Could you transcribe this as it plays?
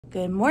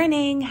Good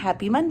morning,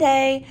 happy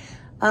Monday.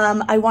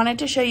 I wanted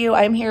to show you,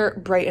 I'm here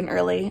bright and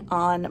early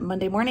on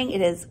Monday morning.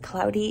 It is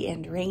cloudy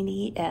and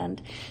rainy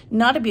and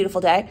not a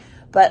beautiful day,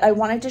 but I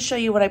wanted to show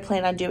you what I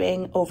plan on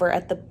doing over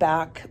at the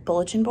back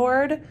bulletin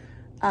board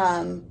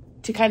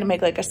to kind of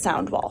make like a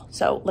sound wall.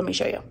 So let me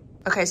show you.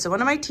 Okay, so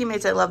one of my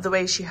teammates, I love the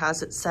way she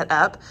has it set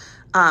up.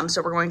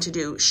 So we're going to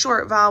do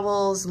short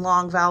vowels,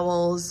 long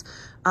vowels,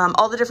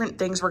 all the different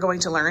things we're going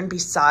to learn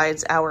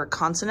besides our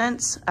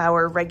consonants,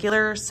 our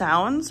regular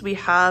sounds. We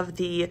have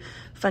the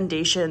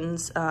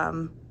Foundations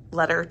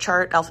letter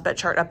chart, alphabet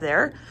chart up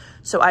there.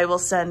 So I will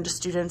send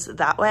students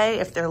that way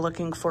if they're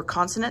looking for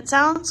consonant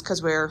sounds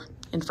because we're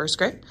in first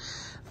grade.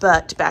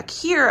 But back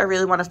here, I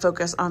really want to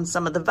focus on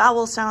some of the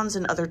vowel sounds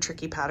and other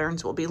tricky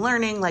patterns we'll be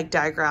learning, like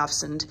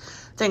digraphs and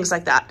things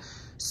like that.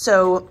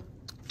 So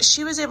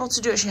she was able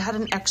to do it. She had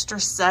an extra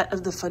set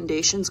of the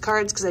Foundations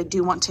cards because I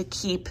do want to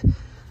keep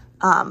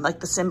like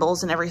the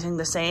symbols and everything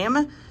the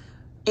same.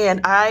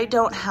 And I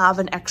don't have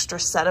an extra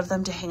set of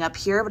them to hang up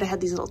here, but I had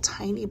these little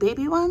tiny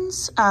baby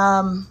ones.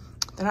 They're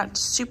not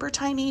super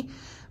tiny,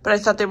 but I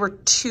thought they were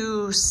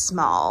too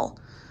small.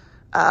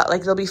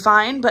 Like they'll be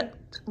fine, but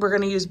we're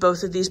gonna use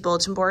both of these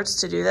bulletin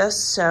boards to do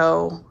this.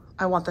 So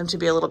I want them to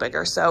be a little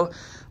bigger. So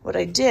what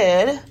I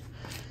did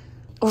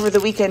over the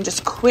weekend,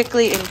 just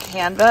quickly in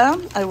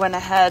Canva, I went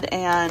ahead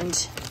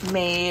and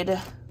made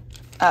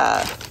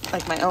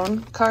like my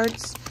own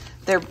cards.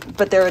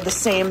 But they're the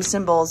same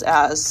symbols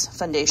as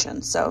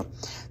Foundations. So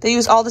they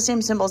use all the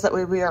same symbols, that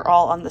way we are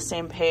all on the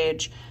same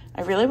page.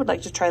 I really would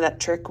like to try that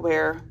trick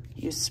where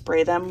you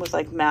spray them with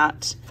like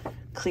matte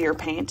clear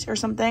paint or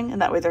something,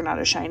 and that way they're not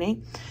as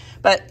shiny.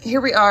 But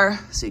here we are,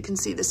 so you can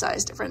see the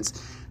size difference.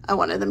 I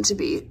wanted them to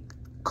be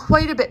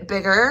quite a bit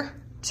bigger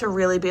to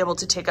really be able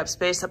to take up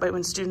space. That way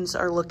when students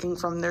are looking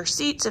from their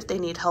seats, if they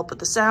need help with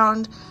the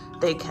sound,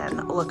 they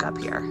can look up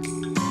here.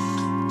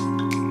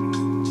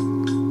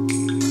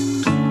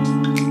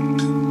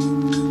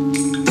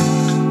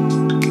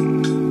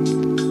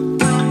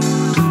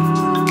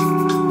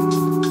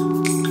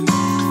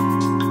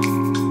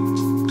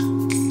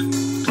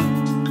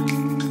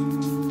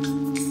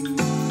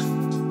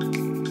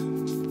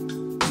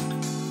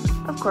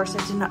 Of course,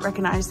 I did not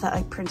recognize that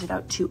I printed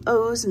out two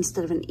O's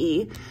instead of an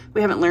E.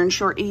 We haven't learned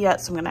short E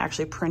yet, so I'm gonna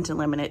actually print and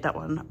laminate that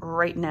one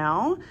right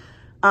now.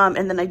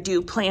 And then I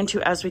do plan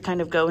to, as we kind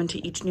of go into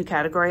each new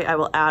category, I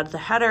will add the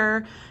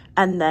header,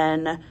 and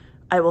then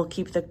I will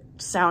keep the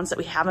sounds that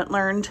we haven't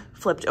learned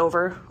flipped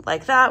over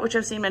like that, which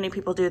I've seen many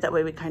people do. That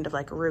way we kind of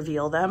like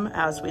reveal them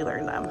as we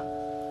learn them.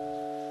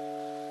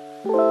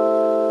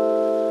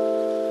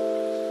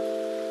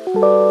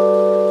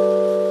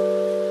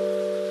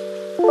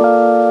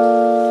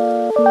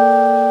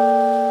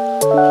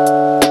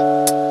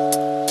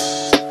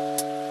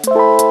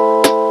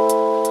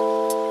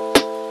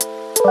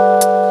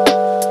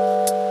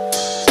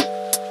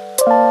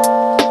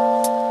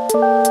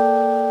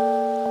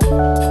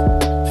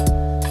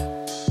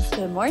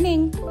 Good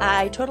morning.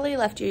 I totally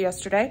left you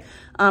yesterday.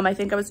 I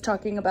think I was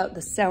talking about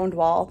the sound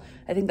wall.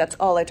 I think that's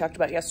all I talked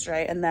about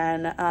yesterday. And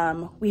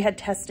then we had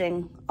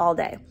testing all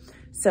day.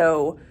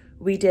 So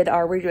we're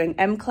doing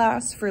M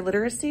class for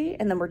literacy,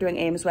 and then we're doing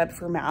Ames Web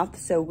for math.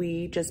 So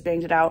we just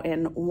banged it out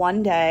in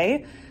one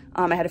day.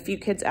 I had a few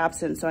kids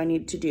absent, so I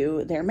need to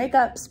do their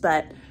makeups,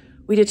 but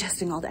we did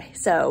testing all day.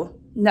 So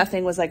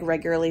nothing was like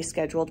regularly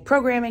scheduled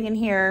programming in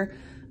here.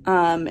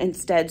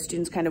 Instead,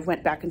 students kind of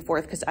went back and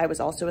forth because I was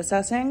also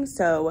assessing.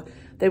 So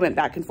they went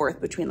back and forth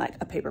between like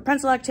a paper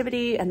pencil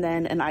activity and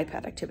then an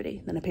iPad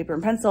activity, then a paper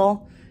and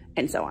pencil,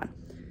 and so on.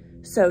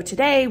 So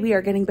today we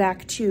are getting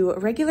back to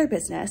regular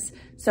business.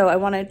 So I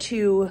wanted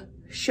to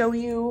show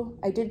you,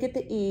 I did get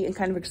the E and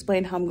kind of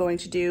explain how I'm going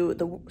to do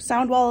the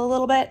sound wall a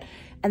little bit.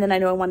 And then I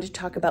know I wanted to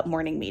talk about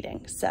morning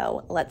meeting.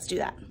 So let's do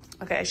that.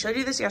 Okay, I showed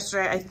you this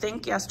yesterday. I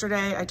think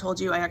yesterday I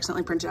told you I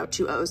accidentally printed out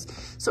two O's.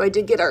 So I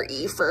did get our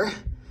E for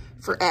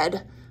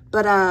Ed.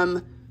 But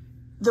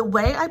the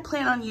way I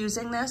plan on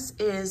using this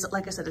is,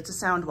 like I said, it's a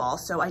sound wall.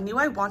 So I knew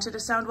I wanted a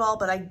sound wall,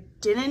 but I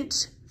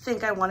didn't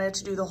think I wanted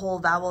to do the whole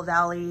vowel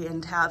valley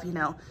and have, you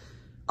know,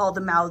 all the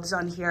mouths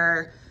on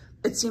here.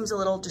 It seems a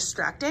little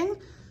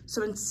distracting.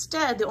 So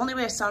instead, the only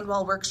way a sound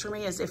wall works for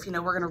me is if, you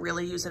know, we're gonna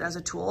really use it as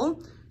a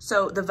tool.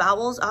 So the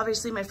vowels,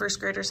 obviously my first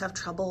graders have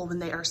trouble when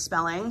they are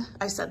spelling.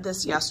 I said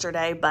this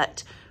yesterday,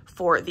 but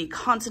for the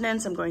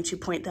consonants, I'm going to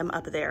point them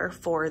up there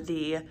for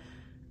the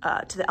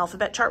to the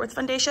alphabet chart with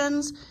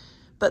Foundations.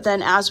 But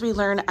then as we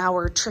learn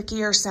our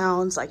trickier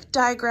sounds like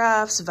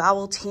digraphs,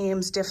 vowel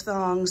teams,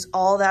 diphthongs,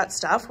 all that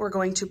stuff, we're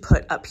going to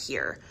put up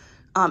here.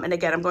 And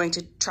again, I'm going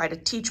to try to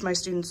teach my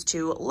students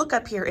to look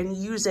up here and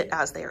use it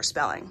as they are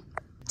spelling.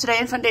 Today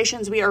in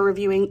Foundations, we are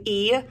reviewing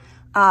E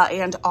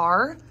and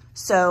R.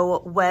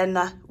 So when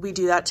we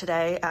do that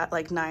today at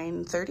like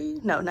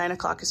 9:30, no, 9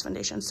 o'clock is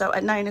Foundations. So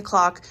at 9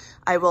 o'clock,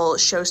 I will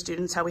show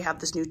students how we have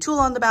this new tool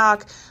on the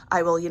back.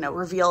 I will, you know,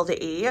 reveal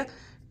the E,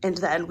 and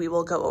then we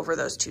will go over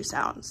those two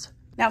sounds.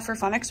 Now for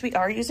phonics, we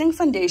are using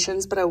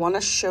Foundations, but I want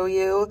to show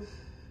you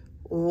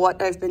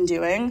what I've been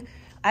doing.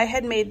 I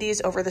had made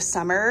these over the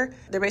summer.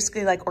 They're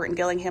basically like Orton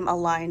Gillingham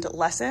aligned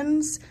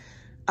lessons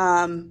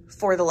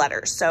for the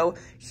letters. So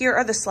here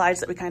are the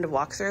slides that we kind of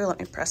walk through. Let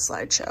me press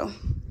slideshow.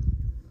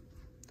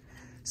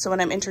 So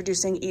when I'm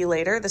introducing E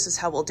later, this is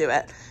how we'll do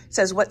it. It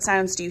says, what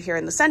sounds do you hear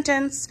in the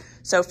sentence?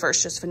 So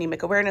first, just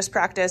phonemic awareness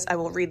practice. I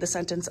will read the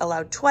sentence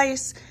aloud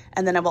twice,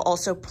 and then I will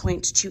also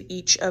point to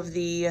each of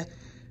the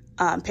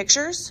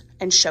pictures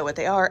and show what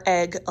they are.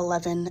 Egg,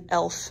 11,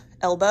 elf,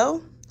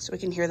 elbow. So we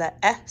can hear that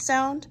eh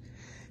sound.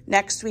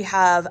 Next, we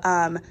have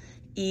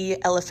E,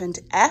 elephant,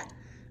 eh.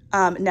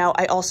 Now,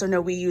 I also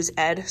know we use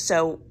ed,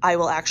 so I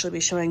will actually be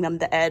showing them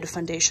the ed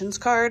foundations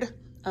card,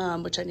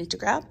 which I need to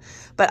grab.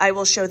 But I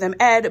will show them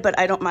ed, but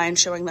I don't mind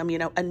showing them, you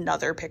know,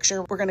 another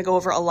picture. We're gonna go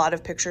over a lot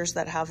of pictures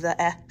that have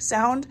the eh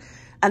sound,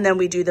 and then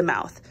we do the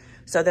mouth.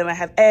 So then I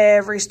have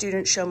every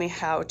student show me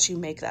how to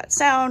make that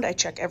sound. I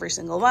check every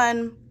single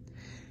one.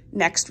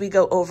 Next, we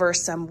go over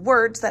some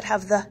words that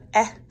have the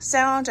eh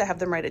sound. I have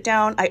them write it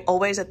down. I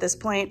always, at this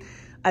point,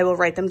 I will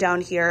write them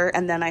down here,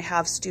 and then I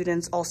have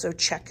students also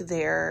check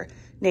their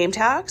name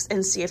tags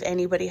and see if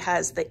anybody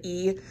has the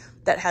E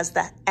that has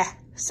the eh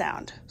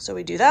sound. So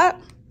we do that.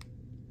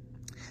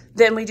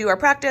 Then we do our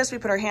practice. We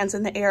put our hands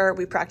in the air.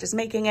 We practice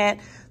making it.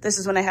 This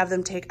is when I have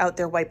them take out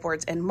their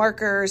whiteboards and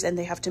markers, and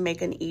they have to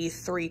make an E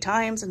 3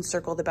 times and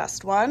circle the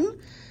best one.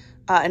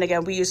 And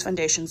again, we use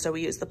foundation, so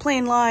we use the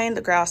plane line,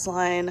 the grass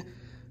line,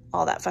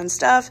 all that fun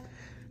stuff.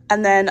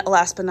 And then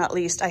last but not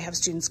least, I have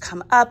students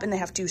come up and they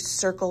have to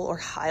circle or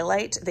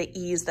highlight the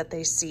E's that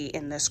they see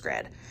in this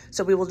grid.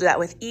 So we will do that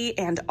with E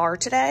and R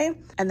today.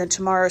 And then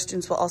tomorrow,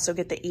 students will also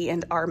get the E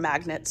and R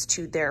magnets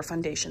to their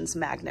foundations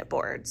magnet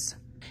boards.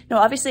 Now,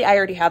 obviously, I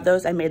already have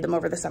those. I made them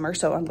over the summer,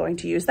 so I'm going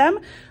to use them.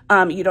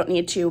 You don't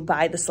need to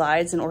buy the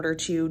slides in order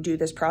to do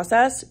this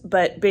process,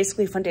 but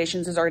basically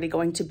foundations is already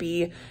going to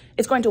be,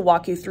 it's going to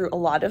walk you through a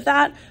lot of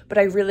that, but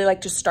I really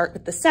like to start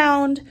with the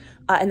sound,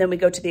 and then we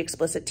go to the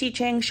explicit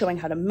teaching, showing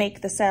how to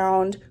make the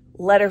sound,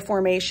 letter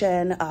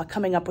formation,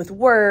 coming up with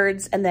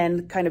words, and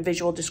then kind of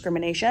visual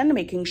discrimination,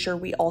 making sure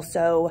we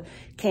also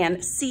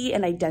can see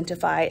and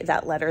identify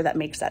that letter that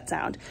makes that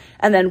sound.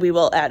 And then we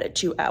will add it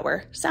to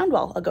our sound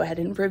wall. I'll go ahead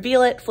and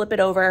reveal it, flip it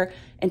over,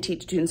 and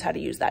teach students how to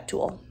use that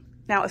tool.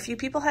 Now, a few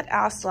people had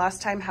asked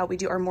last time how we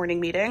do our morning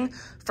meeting.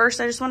 First,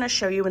 I just want to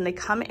show you when they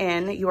come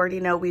in, you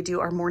already know we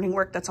do our morning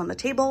work that's on the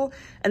table,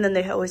 and then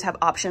they always have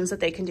options that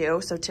they can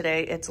do. So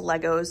today it's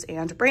Legos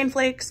and brain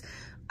flakes.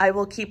 I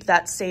will keep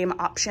that same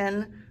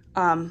option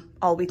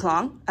all week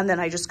long. And then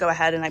I just go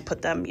ahead and I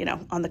put them, you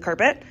know, on the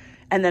carpet,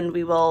 and then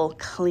we will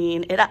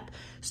clean it up.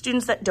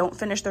 Students that don't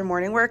finish their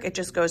morning work, it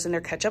just goes in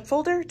their catch-up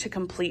folder to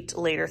complete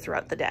later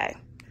throughout the day.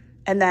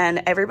 And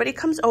then everybody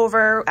comes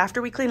over,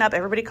 after we clean up,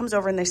 everybody comes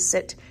over and they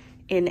sit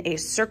in a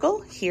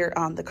circle here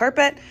on the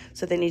carpet.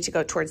 So they need to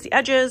go towards the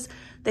edges.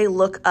 They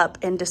look up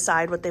and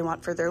decide what they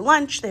want for their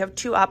lunch. They have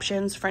two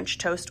options, French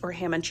toast or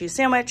ham and cheese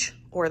sandwich,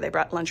 or they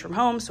brought lunch from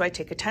home. So I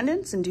take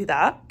attendance and do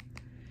that.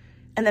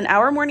 And then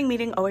our morning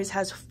meeting always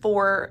has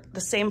the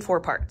same four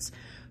parts.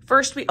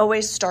 First, we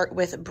always start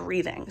with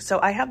breathing. So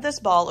I have this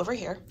ball over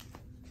here.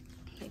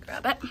 Let me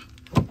grab it.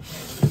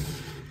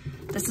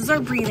 This is our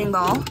breathing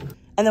ball.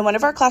 And then one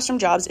of our classroom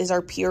jobs is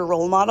our peer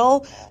role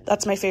model.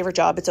 That's my favorite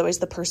job. It's always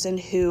the person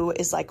who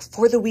is like,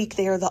 for the week,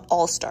 they are the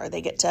all-star.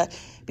 They get to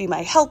be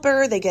my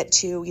helper. They get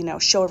to, you know,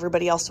 show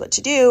everybody else what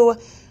to do.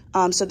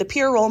 So the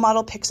peer role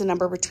model picks a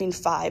number between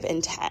 5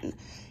 and 10.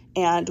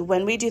 And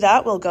when we do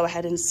that, we'll go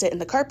ahead and sit in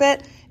the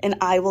carpet, and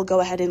I will go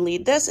ahead and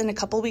lead this. In a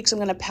couple weeks, I'm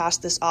going to pass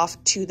this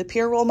off to the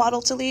peer role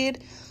model to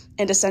lead.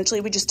 And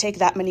essentially, we just take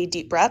that many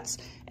deep breaths.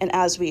 And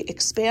as we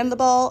expand the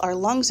ball, our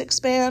lungs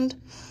expand.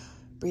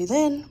 Breathe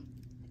in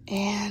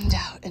and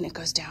out, and it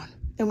goes down.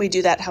 And we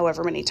do that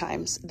however many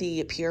times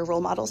the peer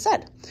role model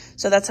said.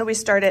 So that's how we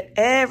start it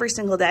every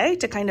single day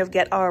to kind of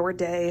get our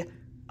day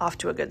off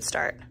to a good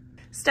start.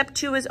 Step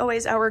 2 is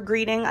always our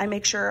greeting. I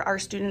make sure our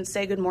students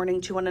say good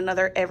morning to one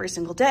another every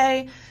single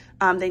day.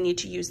 They need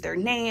to use their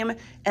name,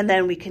 and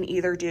then we can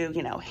either do,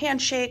 you know,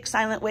 handshake,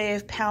 silent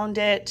wave, pound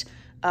it.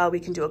 We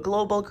can do a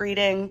global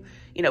greeting.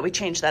 You know, we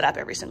change that up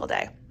every single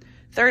day.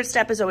 Third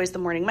step is always the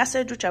morning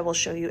message, which I will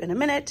show you in a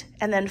minute.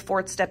 And then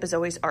fourth step is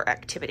always our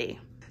activity.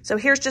 So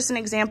here's just an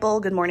example.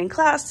 Good morning,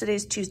 class.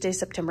 Today's Tuesday,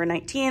 September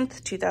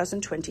 19th,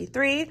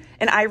 2023.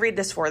 And I read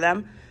this for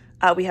them.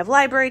 We have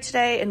library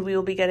today, and we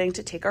will be getting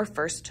to take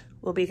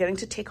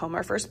home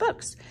our first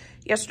books.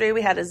 Yesterday,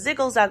 we had a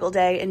ziggle-zaggle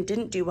day and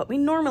didn't do what we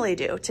normally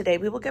do. Today,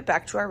 we will get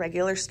back to our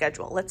regular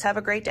schedule. Let's have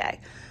a great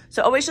day.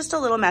 So always just a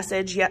little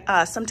message.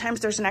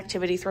 Sometimes there's an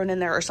activity thrown in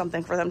there or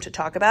something for them to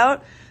talk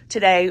about.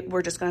 Today,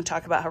 we're just going to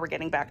talk about how we're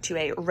getting back to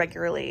a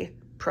regularly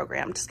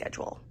programmed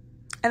schedule.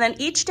 And then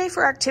each day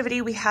for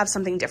activity, we have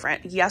something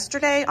different.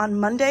 Yesterday, on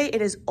Monday,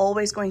 it is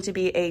always going to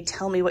be a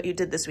tell me what you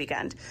did this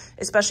weekend,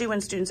 especially when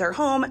students are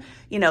home.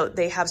 You know,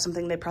 they have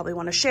something they probably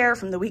want to share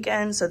from the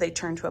weekend, so they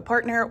turn to a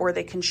partner, or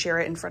they can share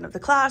it in front of the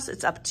class.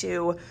 It's up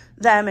to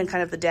them and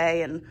kind of the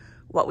day and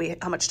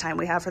how much time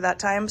we have for that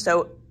time.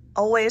 So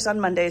always on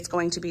Monday, it's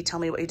going to be tell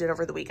me what you did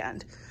over the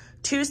weekend.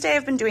 Tuesday,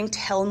 I've been doing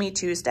Tell Me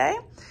Tuesday.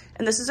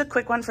 And this is a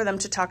quick one for them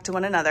to talk to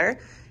one another.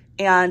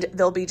 And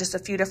there'll be just a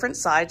few different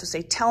slides. So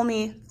say, tell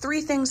me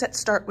 3 things that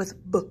start with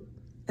B.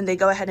 And they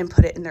go ahead and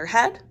put it in their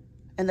head.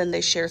 And then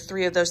they share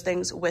 3 of those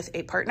things with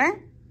a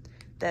partner.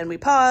 Then we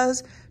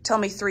pause. Tell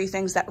me 3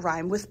 things that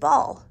rhyme with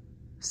ball.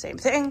 Same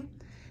thing.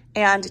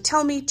 And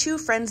tell me 2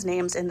 friends'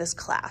 names in this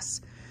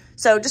class.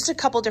 So just a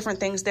couple different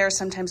things there.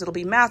 Sometimes it'll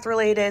be math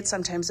related.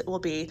 Sometimes it will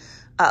be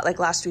like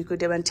last week we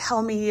did one.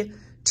 Tell me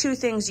 2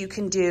 things you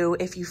can do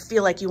if you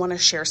feel like you want to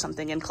share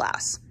something in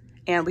class.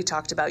 And we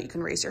talked about you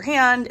can raise your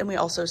hand. And we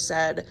also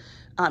said,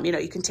 you know,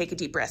 you can take a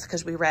deep breath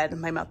because we read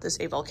my mouth is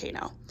a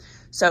volcano.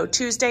 So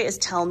Tuesday is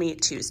Tell Me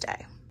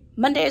Tuesday.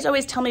 Monday is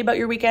always Tell Me About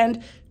Your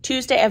Weekend.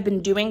 Tuesday, I've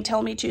been doing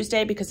Tell Me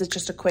Tuesday because it's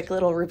just a quick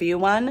little review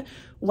one.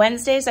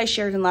 Wednesdays, I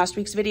shared in last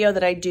week's video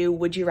that I do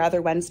Would You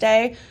Rather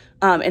Wednesday.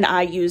 And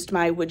I used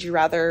my Would You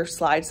Rather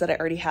slides that I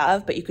already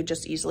have, but you could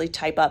just easily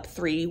type up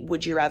 3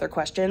 Would You Rather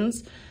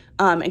questions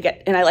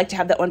and I like to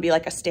have that one be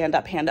like a stand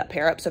up, hand up,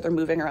 pair up so they're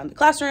moving around the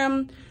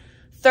classroom.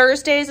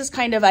 Thursdays is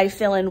kind of I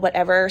fill in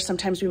whatever.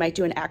 Sometimes we might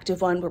do an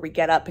active one where we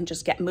get up and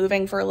just get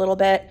moving for a little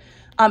bit.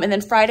 And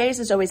then Fridays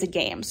is always a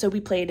game. So we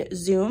played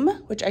Zoom,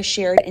 which I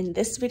shared in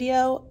this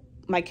video.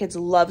 My kids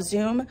love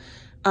Zoom.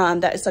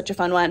 That is such a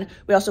fun one.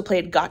 We also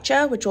played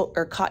Gotcha,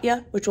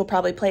 Katya, which we'll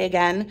probably play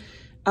again.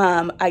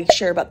 I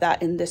share about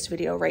that in this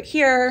video right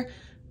here.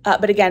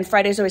 But again,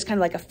 Friday is always kind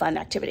of like a fun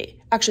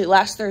activity. Actually,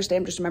 last Thursday,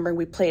 I'm just remembering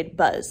we played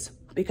Buzz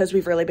because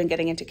we've really been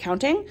getting into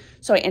counting.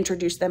 So I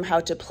introduced them how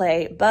to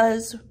play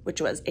Buzz,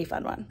 which was a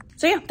fun one.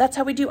 So yeah, that's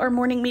how we do our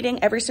morning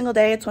meeting every single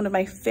day. It's one of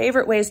my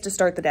favorite ways to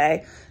start the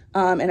day.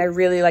 And I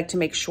really like to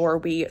make sure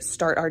we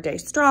start our day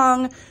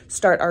strong,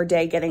 start our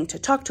day getting to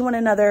talk to one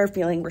another,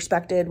 feeling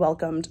respected,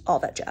 welcomed, all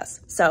that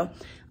jazz. So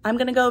I'm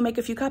gonna go make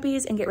a few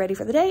copies and get ready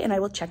for the day, and I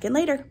will check in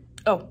later.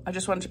 Oh, I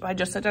just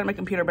sat down on my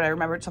computer, but I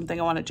remembered something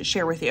I wanted to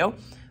share with you.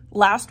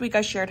 Last week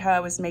I shared how I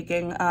was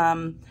making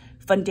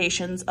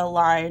Foundations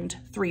aligned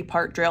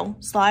 3-part drill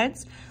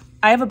slides.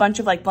 I have a bunch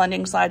of like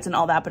blending slides and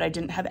all that, but I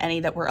didn't have any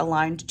that were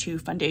aligned to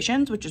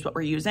Foundations, which is what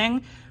we're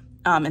using.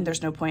 And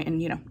there's no point in,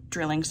 you know,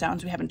 drilling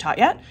sounds we haven't taught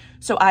yet.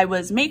 So I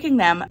was making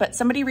them, but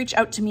somebody reached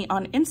out to me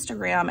on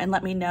Instagram and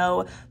let me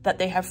know that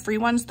they have free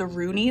ones, the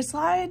Rooney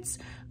slides.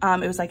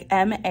 It was like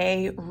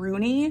M.A.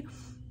 Rooney.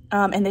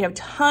 And they have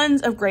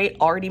tons of great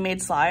already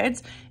made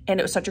slides. And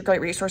it was such a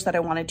great resource that I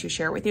wanted to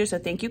share with you. So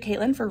thank you,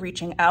 Caitlin, for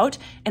reaching out.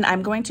 And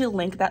I'm going to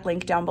link that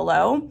link down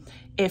below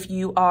if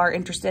you are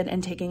interested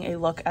in taking a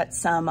look at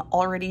some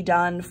already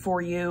done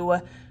for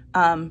you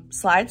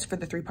slides for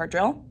the 3-part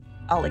drill.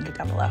 I'll link it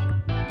down below.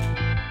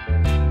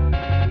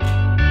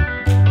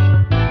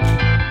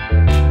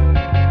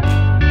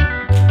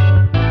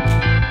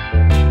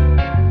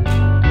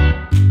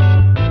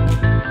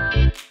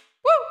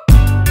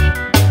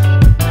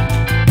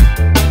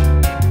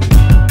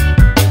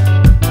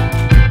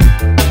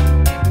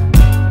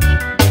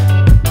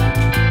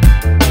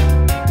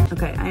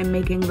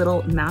 Making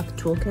little math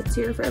toolkits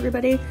here for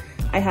everybody.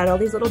 I had all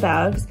these little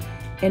bags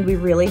and we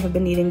really have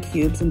been needing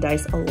cubes and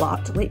dice a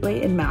lot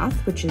lately in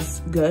math, which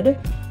is good.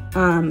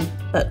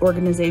 But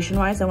organization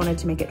wise, I wanted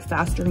to make it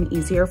faster and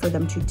easier for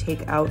them to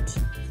take out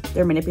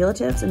their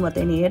manipulatives and what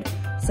they need.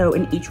 So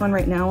in each one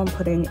right now, I'm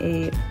putting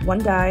 1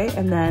 die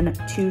and then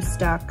 2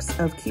 stacks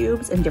of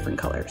cubes in different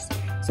colors.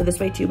 So this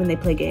way too, when they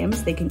play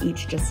games, they can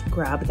each just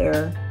grab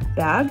their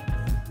bag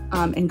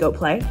and go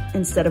play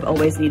instead of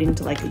always needing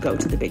to like go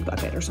to the big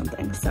bucket or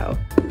something. So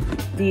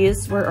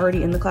these were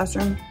already in the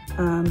classroom.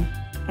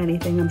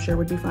 Anything I'm sure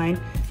would be fine.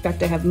 In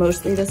fact, I have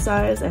mostly this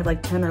size. I have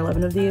like 10 or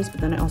 11 of these,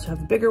 but then I also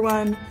have a bigger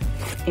one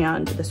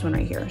and this one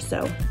right here.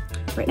 So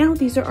right now,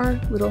 these are our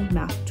little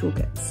math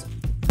toolkits.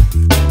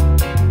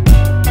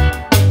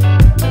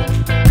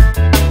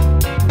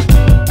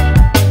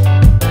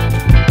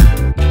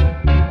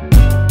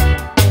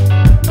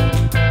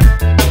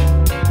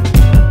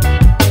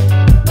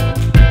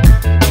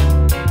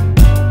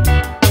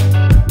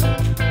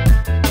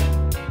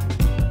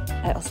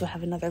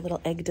 Have another little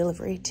egg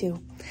delivery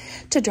to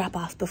drop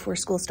off before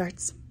school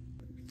starts.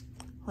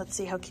 Let's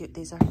see how cute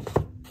these are.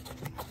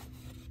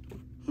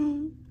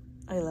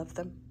 I love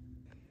them.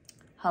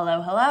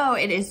 Hello, hello.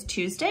 It is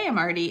Tuesday. I'm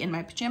already in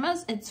my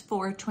pajamas. It's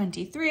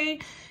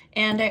 4:23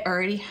 and I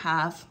already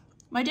have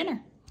my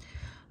dinner.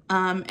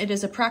 It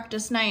is a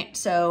practice night,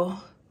 so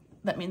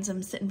that means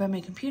I'm sitting by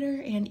my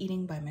computer and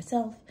eating by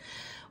myself,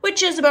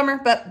 which is a bummer,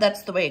 but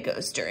that's the way it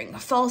goes during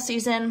fall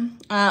season.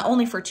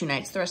 Only for 2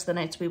 nights. The rest of the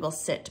nights we will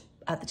sit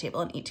at the table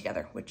and eat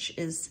together, which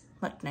is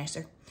much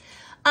nicer.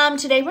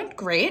 Today went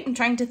great. I'm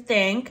trying to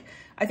think.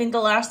 I think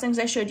the last things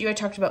I showed you, I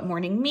talked about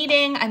morning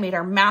meeting. I made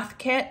our math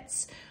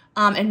kits.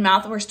 In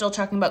math, we're still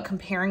talking about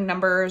comparing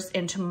numbers,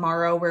 and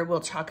tomorrow where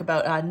we'll talk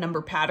about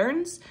number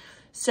patterns.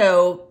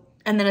 So,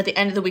 and then at the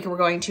end of the week, we're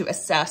going to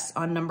assess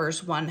on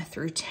numbers 1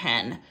 through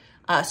 10,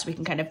 so we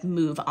can kind of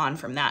move on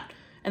from that.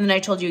 And then I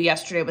told you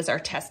yesterday was our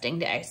testing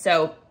day.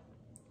 So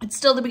it's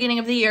still the beginning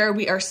of the year.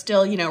 We are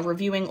still, you know,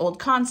 reviewing old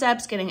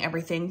concepts, getting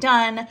everything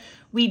done.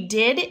 We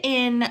did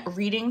in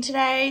reading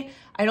today.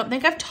 I don't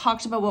think I've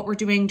talked about what we're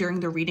doing during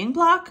the reading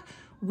block.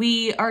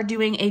 We are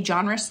doing a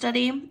genre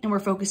study and we're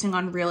focusing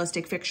on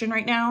realistic fiction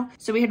right now.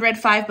 So we had read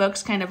 5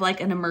 books, kind of like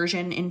an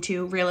immersion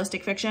into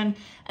realistic fiction.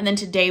 And then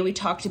today we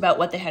talked about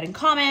what they had in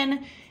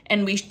common,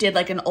 and we did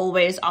like an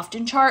always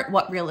often chart,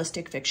 what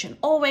realistic fiction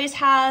always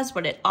has,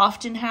 what it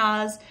often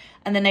has.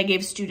 And then I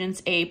gave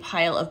students a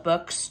pile of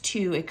books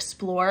to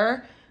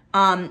explore.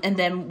 And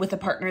then with a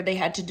partner, they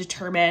had to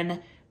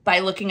determine by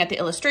looking at the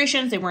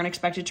illustrations, they weren't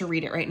expected to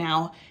read it right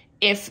now,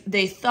 if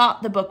they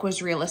thought the book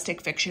was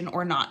realistic fiction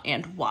or not,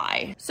 and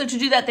why. So to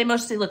do that, they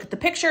mostly look at the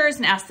pictures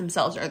and ask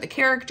themselves, are the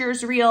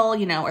characters real?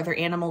 You know, are there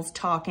animals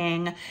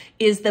talking?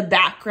 Is the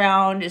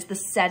background, is the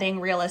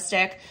setting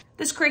realistic?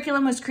 This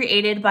curriculum was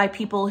created by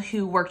people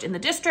who worked in the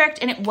district,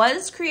 and it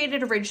was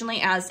created originally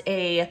as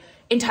a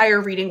entire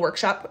reading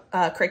workshop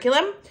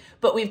curriculum,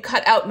 but we've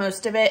cut out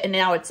most of it, and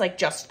now it's like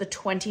just the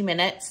 20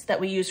 minutes that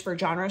we use for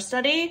genre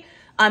study.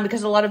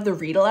 Because a lot of the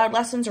read aloud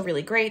lessons are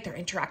really great. They're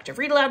interactive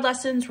read aloud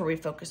lessons where we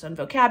focus on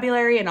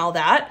vocabulary and all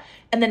that.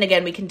 And then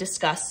again, we can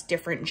discuss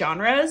different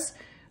genres.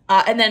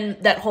 And then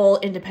that whole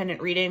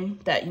independent reading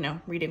that, you know,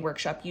 reading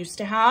workshop used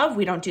to have,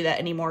 we don't do that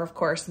anymore, of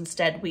course.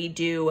 Instead, we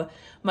do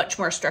much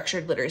more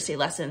structured literacy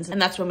lessons.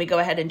 And that's when we go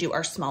ahead and do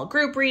our small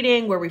group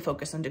reading where we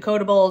focus on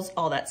decodables,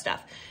 all that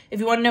stuff. If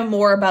you want to know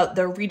more about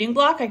the reading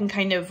block, I can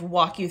kind of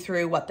walk you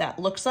through what that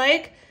looks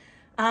like.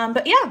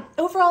 But yeah,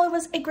 overall, it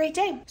was a great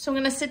day. So I'm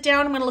gonna sit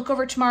down, I'm gonna look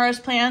over tomorrow's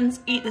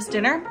plans, eat this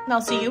dinner, and I'll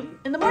see you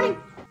in the morning.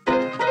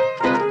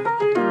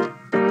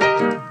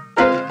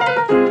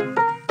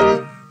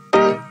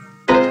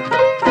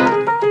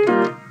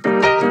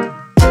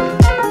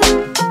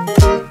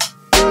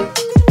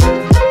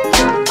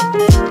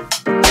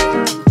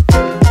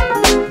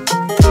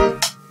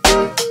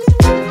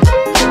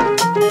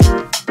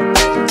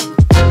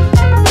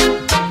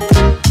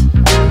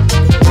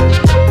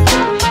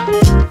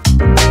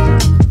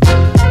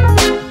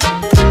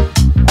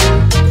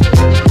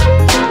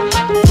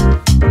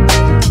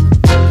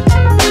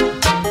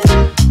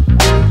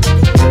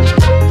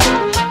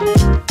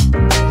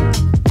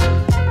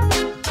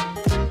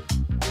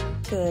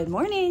 Good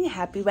morning,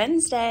 happy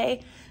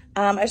Wednesday.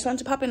 I just wanted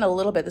to pop in a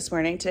little bit this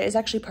morning. Today is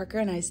actually Parker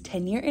and I's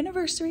 10-year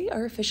anniversary,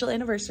 our official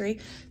anniversary.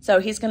 So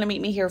he's gonna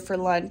meet me here for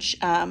lunch.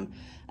 I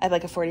have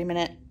like a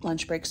 40-minute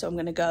lunch break, so I'm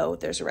gonna go.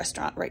 There's a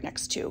restaurant right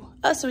next to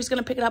us, so he's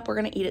gonna pick it up. We're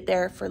gonna eat it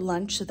there for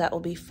lunch, so that will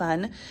be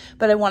fun.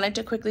 But I wanted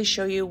to quickly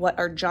show you what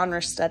our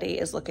genre study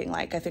is looking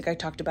like. I think I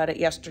talked about it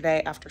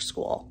yesterday after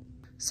school.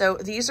 So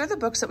these are the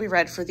books that we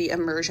read for the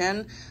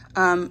immersion.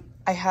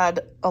 I had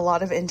a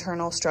lot of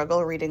internal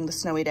struggle reading The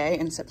Snowy Day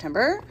in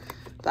September,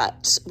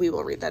 but we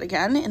will read that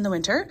again in the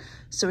winter.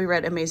 So we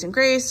read Amazing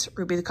Grace,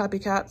 Ruby the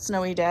Copycat,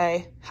 Snowy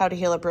Day, How to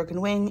Heal a Broken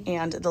Wing,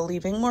 and The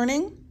Leaving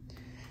Morning.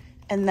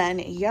 And then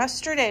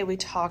yesterday we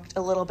talked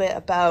a little bit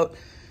about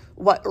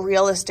what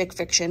realistic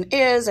fiction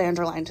is. I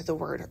underlined the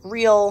word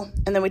real,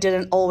 and then we did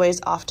an always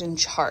often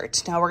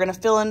chart. Now we're gonna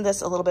fill in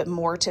this a little bit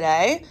more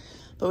today,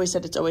 but we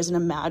said it's always an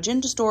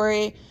imagined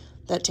story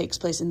that takes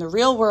place in the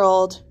real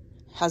world,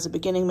 has a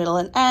beginning, middle,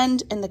 and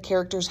end, and the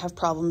characters have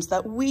problems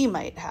that we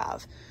might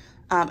have.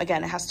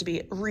 Again, it has to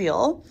be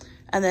real.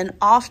 And then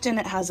often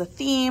it has a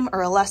theme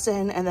or a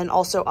lesson, and then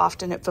also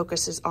often it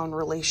focuses on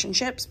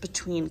relationships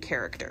between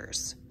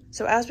characters.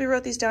 So as we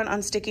wrote these down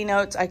on sticky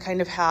notes, I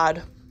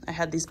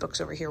had these books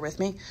over here with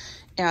me,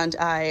 and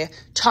I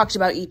talked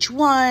about each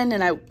one,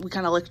 and we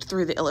kind of looked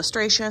through the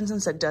illustrations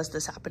and said, does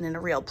this happen in a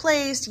real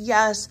place?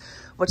 Yes.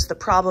 What's the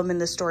problem in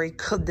this story?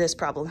 Could this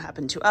problem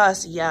happen to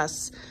us?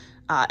 Yes.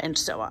 And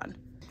so on.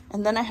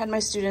 And then I had my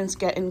students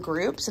get in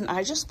groups, and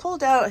I just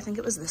pulled out, I think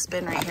it was this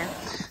bin right here.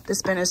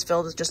 This bin is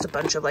filled with just a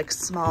bunch of like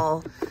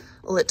small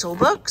little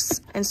books,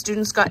 and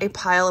students got a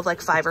pile of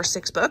like 5 or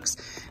 6 books,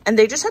 and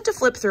they just had to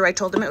flip through. I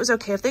told them it was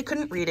okay if they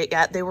couldn't read it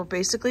yet. They were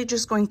basically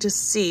just going to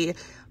see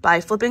by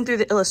flipping through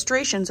the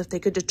illustrations if they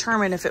could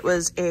determine if it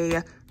was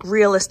a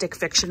realistic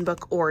fiction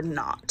book or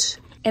not.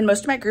 And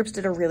most of my groups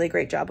did a really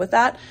great job with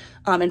that.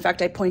 In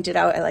fact, I pointed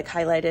out, I like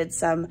highlighted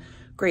some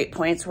great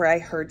points where I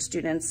heard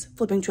students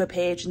flipping to a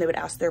page and they would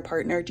ask their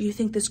partner, do you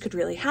think this could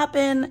really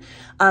happen?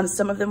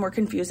 Some of them were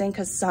confusing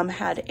because some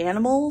had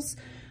animals,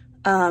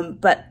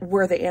 but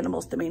were the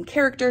animals the main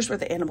characters? Were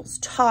the animals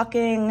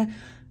talking?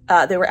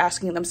 They were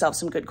asking themselves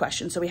some good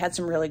questions. So we had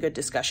some really good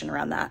discussion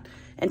around that.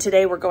 And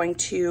today we're going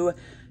to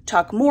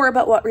talk more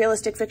about what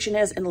realistic fiction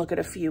is and look at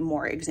a few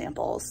more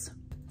examples.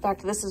 In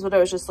fact, this is what I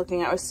was just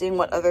looking at. I was seeing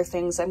what other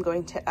things I'm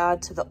going to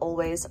add to the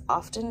always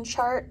often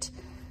chart.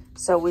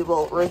 So we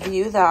will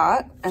review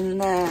that, and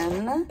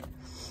then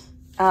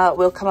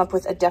we'll come up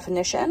with a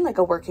definition, like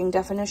a working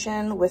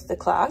definition with the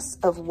class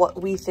of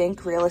what we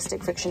think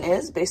realistic fiction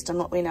is based on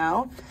what we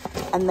know.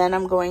 And then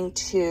I'm going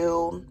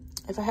to,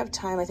 if I have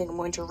time, I think I'm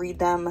going to read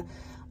them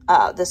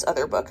this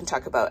other book and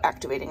talk about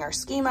activating our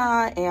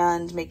schema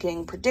and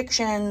making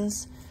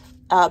predictions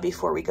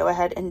before we go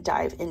ahead and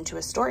dive into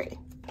a story,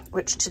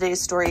 which today's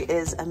story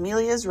is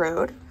Amelia's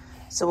Road.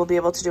 So we'll be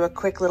able to do a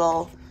quick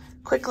little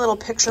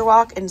picture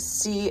walk and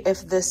see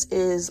if this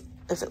is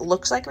if it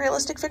looks like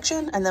realistic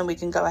fiction, and then we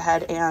can go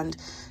ahead and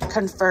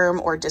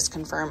confirm or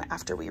disconfirm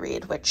after we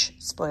read, which,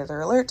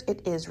 spoiler alert,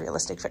 it is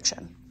realistic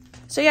fiction.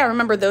 So yeah,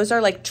 remember, those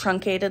are like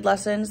truncated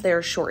lessons.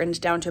 They're shortened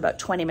down to about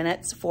 20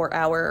 minutes for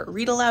our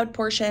read aloud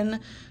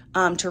portion,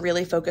 to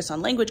really focus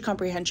on language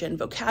comprehension,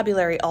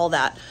 vocabulary, all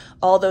that.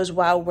 All those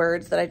wow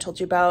words that I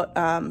told you about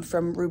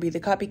from Ruby the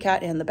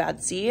Copycat and the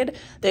Bad Seed,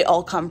 they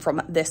all come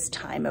from this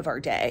time of our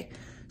day.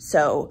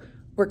 So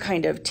we're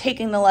kind of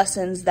taking the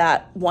lessons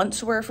that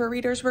once were for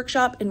Reader's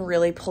Workshop and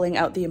really pulling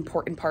out the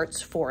important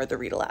parts for the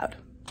read aloud.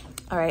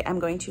 All right, I'm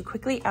going to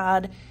quickly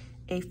add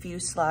a few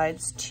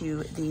slides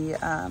to the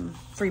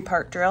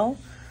 3-part drill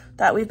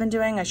that we've been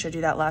doing. I showed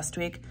you that last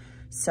week.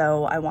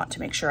 So I want to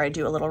make sure I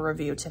do a little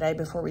review today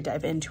before we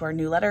dive into our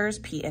new letters,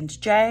 P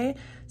and J.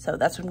 So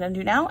that's what I'm gonna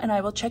do now, and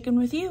I will check in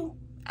with you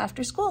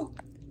after school.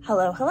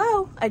 Hello,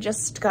 hello. I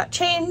just got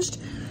changed.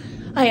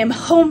 I am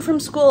home from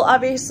school,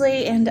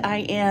 obviously, and I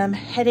am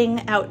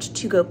heading out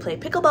to go play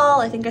pickleball.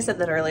 I think I said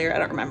that earlier, I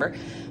don't remember.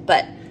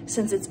 But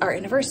since it's our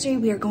anniversary,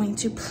 we are going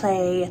to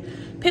play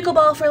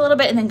pickleball for a little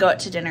bit and then go out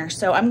to dinner.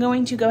 So I'm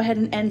going to go ahead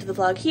and end the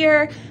vlog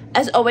here.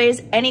 As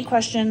always, any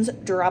questions,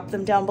 drop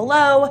them down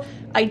below.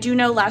 I do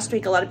know last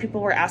week a lot of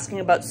people were asking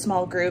about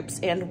small groups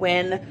and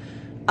when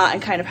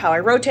and kind of how I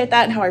rotate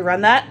that and how I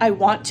run that. I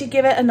want to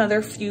give it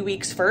another few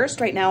weeks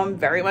first. Right now I'm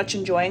very much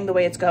enjoying the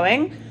way it's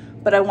going,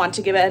 but I want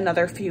to give it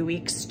another few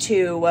weeks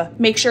to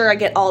make sure I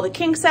get all the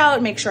kinks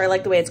out, make sure I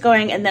like the way it's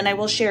going, and then I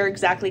will share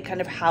exactly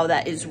kind of how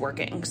that is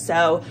working.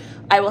 So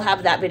I will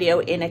have that video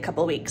in a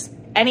couple weeks.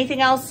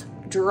 Anything else,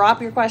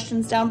 drop your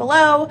questions down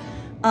below.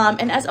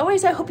 And as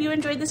always, I hope you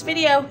enjoyed this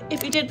video.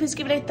 If you did, please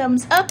give it a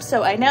thumbs up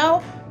so I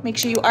know. Make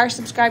sure you are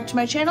subscribed to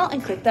my channel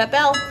and click that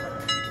bell.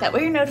 That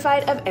way you're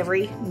notified of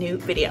every new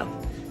video.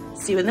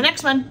 See you in the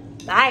next one.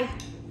 Bye.